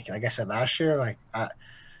 man. Like I said last year, like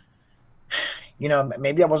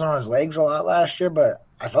maybe I wasn't on his legs a lot last year, but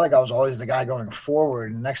I felt like I was always the guy going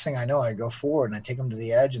forward. And next thing I know, I go forward and I take him to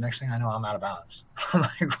the edge. And next thing I know, I'm out of bounds. I'm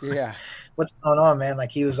like, yeah, what's going on, man?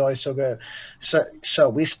 Like he was always so good. So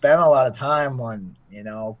we spent a lot of time on,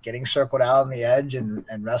 getting circled out on the edge and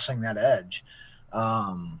wrestling that edge.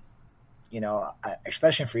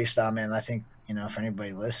 Especially in freestyle, man, I think, for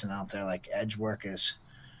anybody listening out there, like edge work is,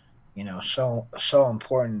 so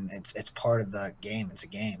important. It's part of the game. It's a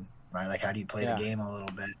game, right? Like how do you play the game a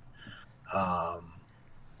little bit?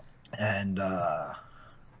 And I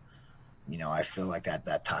feel like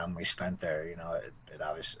that time we spent there, it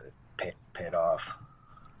obviously paid off.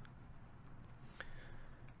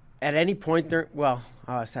 At any point there, well,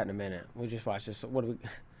 I'll ask that in a minute. We'll just watch this. What do we?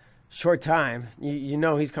 Short time.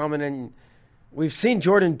 He's coming in. We've seen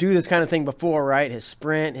Jordan do this kind of thing before, right? His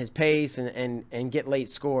sprint, his pace, and get late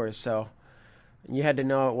scores. So you had to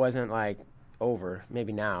know it wasn't like over.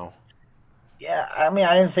 Maybe now. Yeah, I mean,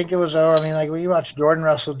 I didn't think it was over. I mean, like when you watch Jordan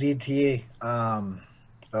wrestle DT,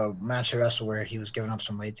 the match he wrestled where he was giving up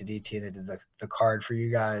some weight to DT, they did the card for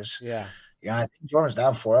you guys. Yeah. Yeah, I think Jordan was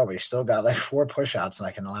down 4-0, but he still got like 4 push-outs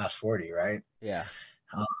like in the last 40, right? Yeah.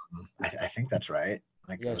 I think that's right.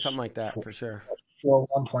 Like yeah, something like that for sure. 4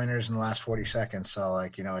 1-pointers in the last 40 seconds. So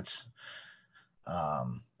like, it's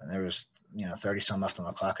and there was, 30 some left on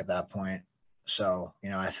the clock at that point. So,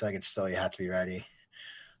 I feel like it's still you have to be ready.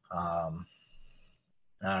 I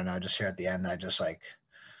don't know, just here at the end, I just like,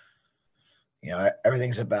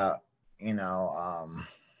 everything's about,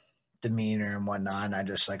 demeanor and whatnot. And I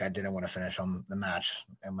just like I didn't want to finish on the match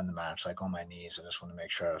and win the match like on my knees. I just wanted to make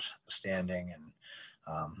sure I was standing, and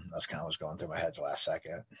that's kind of what's going through my head the last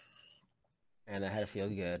second. And I had to feel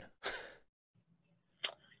good.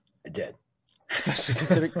 It did,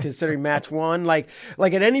 especially considering match one. Like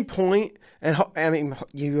at any point, and I mean,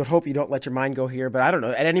 you would hope you don't let your mind go here, but I don't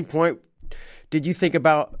know. At any point, did you think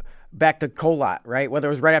about back to Colot, right? Whether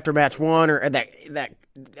it was right after match one or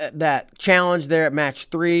that challenge there at match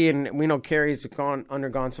 3, and we know Kerry's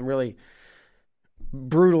undergone some really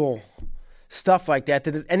brutal stuff like that.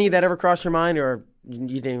 Did any of that ever cross your mind, or you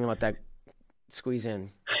didn't even let that squeeze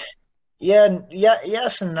in? Yeah,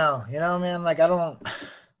 yes and no. Man, like I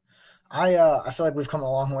feel like we've come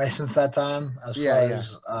a long way since that time as far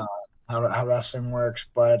as how wrestling works,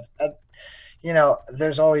 but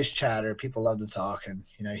there's always chatter. People love to talk, and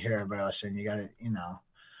you hear everybody else saying you got to,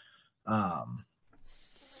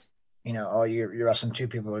 oh, you're wrestling 2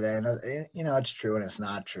 people a day, and it's true and it's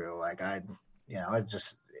not true. Like it's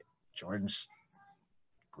just Jordan's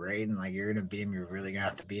great, and like you're gonna beat him, you're really gonna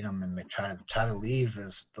have to beat him, and try to leave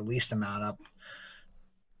as the least amount up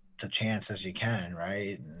to chance as you can,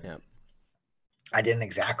 right? And yeah. I didn't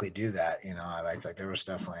exactly do that, I like there was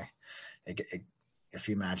definitely a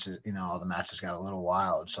few matches, all the matches got a little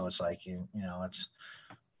wild. So it's like, it's,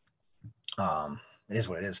 it is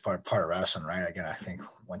what it is, part of wrestling, right? Again, I think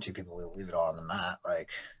when 2 people leave it all on the mat, like,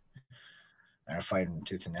 and are fighting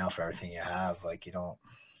tooth and nail for everything you have, like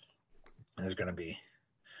there's going to be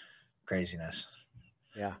craziness.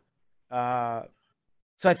 Yeah.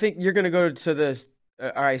 So I think you're going to go to this.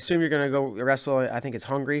 Or I assume you're going to go wrestle. I think it's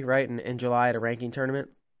Hungary, right? In July at a ranking tournament.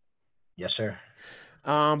 Yes, sir.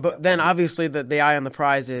 But then obviously the eye on the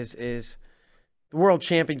prize is the World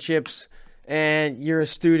Championships, and you're a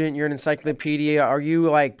student. You're an encyclopedia. Are you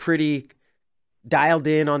like pretty dialed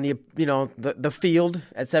in on the field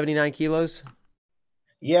at 79 kilos?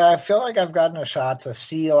 Yeah, I feel like I've gotten a shot to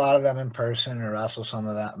see a lot of them in person or wrestle some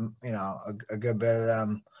of them, a good bit of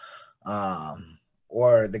them.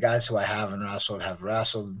 Or the guys who I haven't wrestled have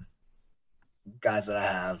wrestled guys that I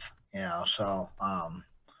have, so,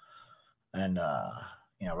 and,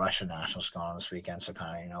 Russian Nationals going on this weekend. So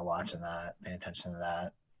kind of, watching that, paying attention to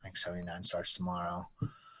that. I think 79 starts tomorrow.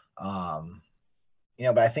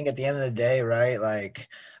 But I think at the end of the day, right, like,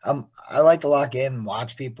 I like to lock in and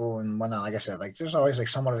watch people and whatnot. Like I said, like, there's always like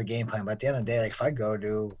somewhat of a game plan, but at the end of the day, like, if I go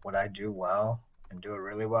do what I do well and do it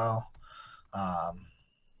really well,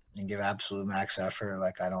 and give absolute max effort,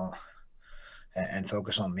 like and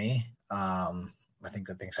focus on me, I think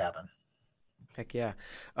good things happen. Heck yeah.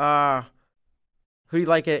 Who do you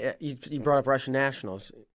like? You brought up Russian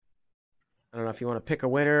Nationals. I don't know if you want to pick a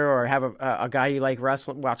winner or have a guy you like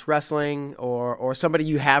watch wrestling, or somebody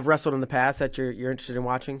you have wrestled in the past that you're interested in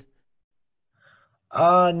watching.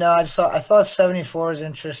 No, I thought 74 is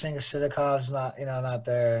interesting. Sidikov's not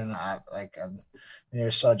there, and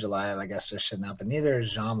neither saw July. I guess they're sitting up, but neither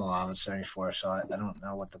is Zhamilov at 74. So I don't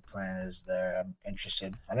know what the plan is there. I'm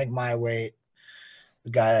interested. I think my weight,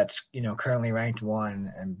 the guy that's currently ranked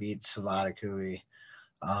 1 and beat Savadakui.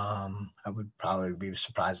 I would probably be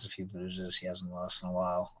surprised if he loses. He hasn't lost in a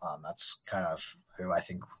while. That's kind of who I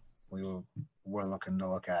think we're looking to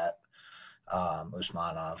look at.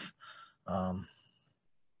 Usmanov.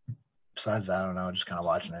 Besides that, I don't know. Just kind of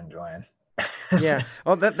watching and enjoying. Yeah.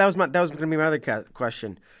 Well, that was going to be my other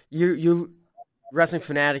question. You wrestling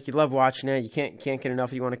fanatic. You love watching it. You can't get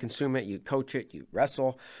enough. You want to consume it. You coach it. You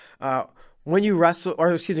wrestle. When you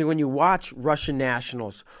watch Russian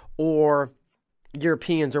Nationals or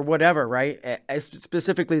Europeans or whatever, right?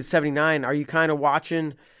 Specifically 79, are you kind of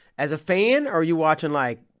watching as a fan, or are you watching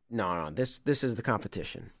like, no, this is the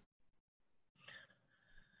competition?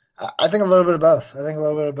 I think a little bit of both.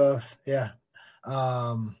 Yeah.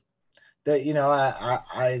 And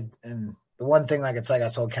the one thing, like, it's like I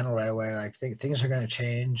told Kendall right away, like, things are going to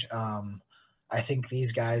change. I think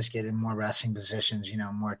these guys get in more wrestling positions,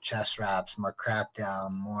 more chest wraps, more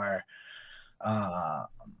crackdown, more,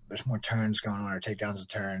 there's more turns going on, or takedowns of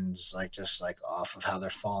turns, like, just like off of how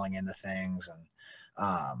they're falling into things, and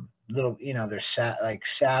they're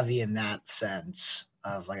savvy in that sense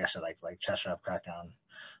of, like I said, like chest wrap, crackdown,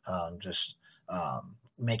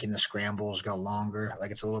 making the scrambles go longer.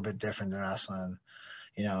 Like, it's a little bit different than wrestling.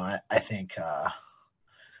 I think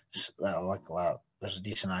there's a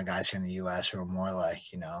decent amount of guys here in the U.S. who are more like,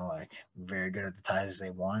 like, very good at the ties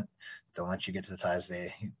they want. Don't let you get to the ties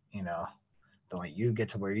don't let you get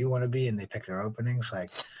to where you want to be, and they pick their openings. Like,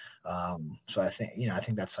 so I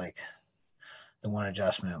think that's like the one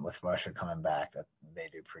adjustment with Russia coming back that they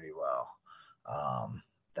do pretty well.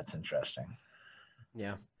 That's interesting.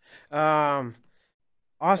 Yeah.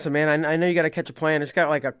 Awesome, man. I know you got to catch a plane. I just got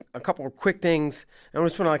like a couple of quick things. I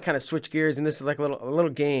just want to like kind of switch gears, and this is like a little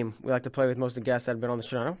game we like to play with most of the guests that have been on the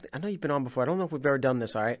show. I know you've been on before. I don't know if we've ever done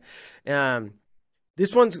this. All right.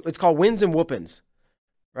 It's called Wins and Whoopins.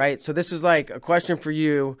 Right. So this is like a question for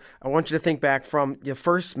you. I want you to think back from your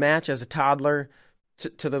first match as a toddler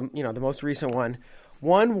to the the most recent one.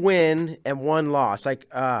 One win and one loss. Like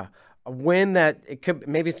a win that it could,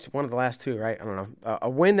 maybe it's one of the last two, right? I don't know. A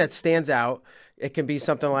win that stands out. It can be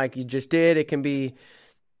something like you just did. It can be,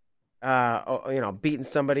 beating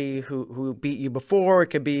somebody who beat you before. It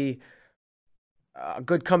could be a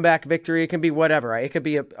good comeback victory. It can be whatever, right? It could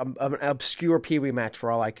be an obscure peewee match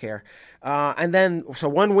for all I care. And then, so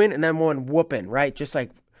one win and then one whooping, right? Just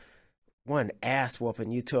like one ass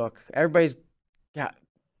whooping you took. Everybody's got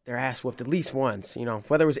their ass whooped at least once,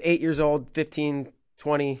 whether it was 8 years old, 15,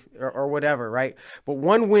 20, or whatever, right? But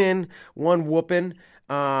one win, one whooping,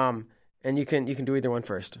 and you can do either one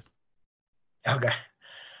first. Okay.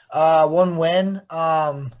 One win.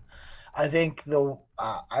 I think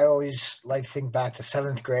I always like to think back to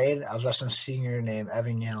 7th grade. I was wrestling a senior named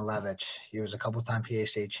Evan Yanilevich. He was a couple-time PA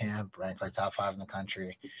state champ, ranked like top 5 in the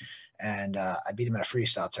country, and I beat him at a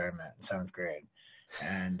freestyle tournament in 7th grade.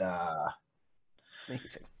 And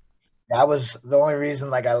amazing. That was the only reason.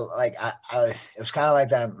 It was kind of like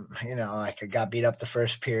that. Like I got beat up the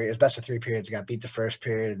first period. It was best of 3 periods. I got beat the first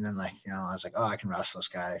period, and then I was like, oh, I can wrestle this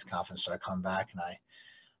guy. His confidence started coming back, and I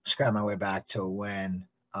scrapped my way back to a win.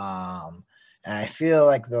 And I feel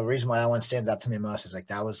like the reason why that one stands out to me most is like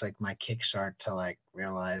that was like my kickstart to like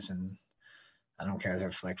realize, and I don't care if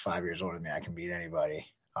they're like 5 years older than me, I can beat anybody.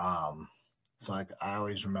 So like I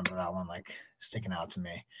always remember that one like sticking out to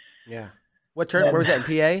me. Yeah. What tournament? Where was that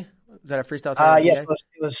in PA? Was that a freestyle tournament? Yes,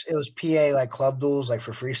 it was PA like club duels like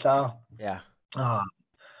for freestyle. Yeah. The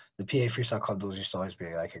PA freestyle club duels used to always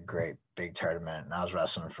be like a great big tournament, and I was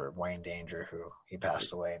wrestling for Wayne Danger, who he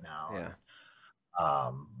passed away now. Yeah.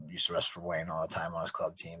 Used to wrestle for Wayne all the time on his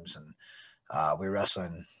club teams, and we were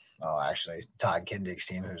wrestling. Oh, actually, Todd Kindick's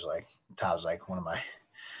team, Todd's like one of my,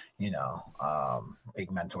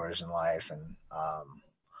 big mentors in life, and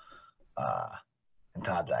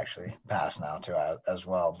Todd's actually passed now too as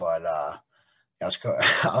well. But I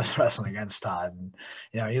was wrestling against Todd, and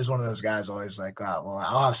he was one of those guys always like, oh, well,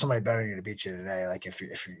 I'll have somebody better than you to beat you today. Like if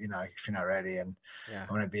you're not ready, and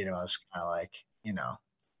when I beat him, I was kind of like,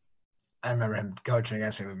 I remember him coaching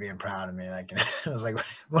against me, but being proud of me. Like it was like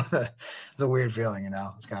it's a weird feeling,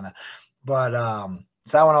 It's kind of, but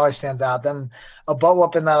so that one always stands out. Then a butt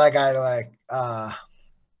whooping that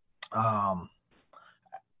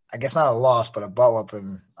I guess not a loss, but a butt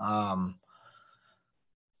whooping. I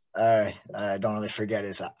don't really forget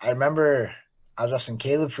is I remember I was wrestling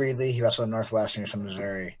Caleb Friedley. He wrestled in Northwestern from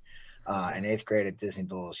Missouri in 8th grade at Disney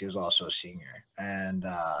Duels. He was also a senior, and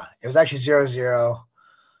it was actually 0-0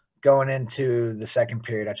 going into the second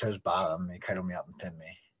period. I chose bottom. He cuddled me up and pinned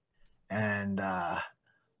me, and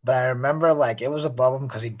but I remember like it was above him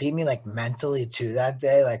because he beat me like mentally too that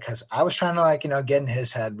day. Like because I was trying to get in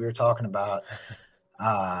his head. We were talking about.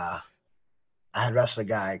 I had wrestled a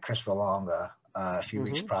guy, Chris Valonga, a few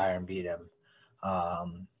weeks prior and beat him.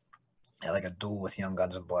 Had like a duel with Young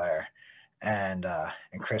Guns and Blair, and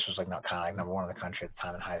Chris was like kind of like number 1 in the country at the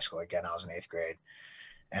time in high school. Again, I was in 8th grade,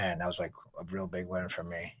 and that was like a real big win for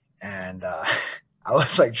me. And I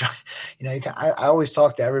was like, I always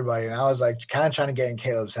talk to everybody, and I was like kind of trying to get in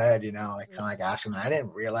Caleb's head, like kind of like ask him. And I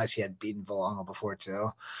didn't realize he had beaten Valonga before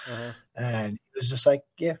too, and he was just like,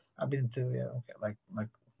 yeah, I beat him too, yeah, okay, like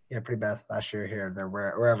yeah, pretty bad last year here, there,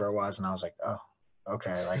 wherever it was, and I was like, oh,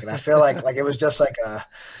 okay, like, and I feel like it was just like a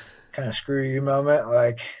kind of screw you moment,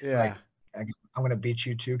 like I'm gonna beat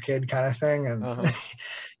you too, kid, kind of thing, and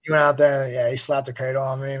he went out there, and he slapped the cradle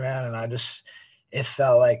on me, man, and it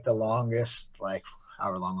felt like the longest, like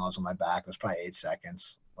however long I was on my back, it was probably 8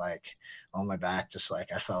 seconds, like on my back, just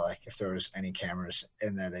like I felt like if there was any cameras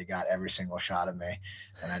in there, they got every single shot of me,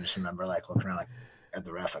 and I just remember like looking around like at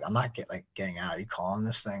the ref, like I'm not getting out. Are you calling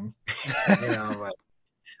this thing?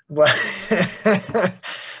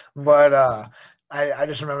 but I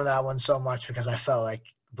just remember that one so much because I felt like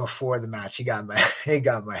before the match he got my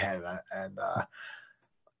head, and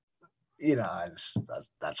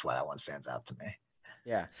that's why that one stands out to me.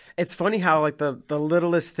 Yeah, it's funny how like the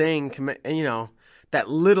littlest thing that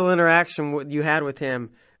little interaction you had with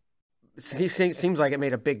him seems like it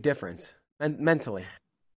made a big difference mentally.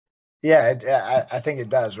 Yeah, I think it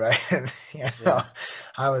does, right?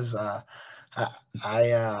 I was but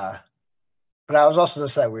I was also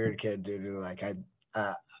just that weird kid, dude. Like I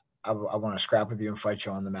want to scrap with you and fight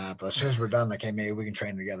you on the map. But as soon as we're done, like, hey, maybe we can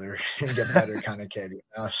train together and get better, kind of kid.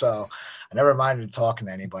 So I never minded talking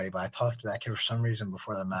to anybody, but I talked to that kid for some reason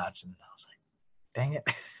before the match, and I was like, dang it.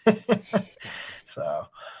 So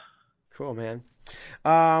cool, man.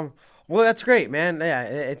 Well, that's great, man. Yeah,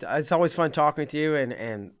 it's always fun talking with you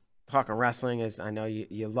and talking wrestling, as I know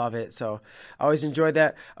you love it. So I always enjoyed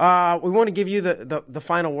that. We want to give you the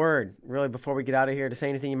final word, really, before we get out of here, to say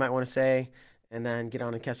anything you might want to say, and then get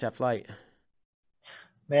on and catch that flight.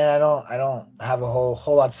 Man, I don't have a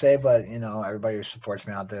whole lot to say, but everybody who supports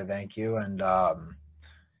me out there, thank you. And I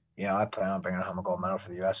plan on bringing home a gold medal for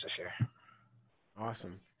the U.S. this year.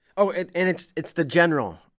 Awesome. Oh, and it's the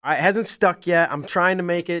general. It hasn't stuck yet. I'm trying to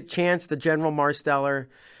make it. Chance the General Marsteller.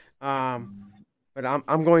 But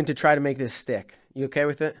I'm going to try to make this stick. You okay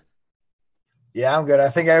with it? Yeah, I'm good. I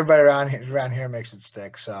think everybody around here makes it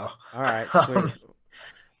stick. So all right, sweet.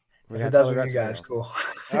 If it does with you guys, cool.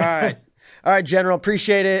 All right, General.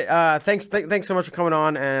 Appreciate it. Thanks so much for coming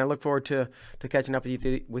on, and I look forward to catching up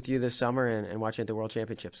with you this summer and watching at the World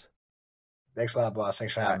Championships. Thanks a lot, boss.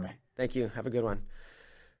 Thanks for having me. Thank you. Have a good one.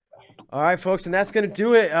 All right, folks, and that's going to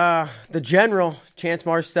do it. The General, Chance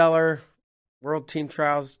Marsteller, World Team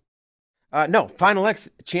Trials. Final X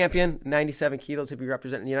champion, 97 kilos. He'll be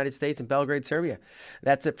representing the United States in Belgrade, Serbia.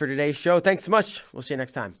 That's it for today's show. Thanks so much. We'll see you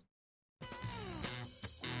next time.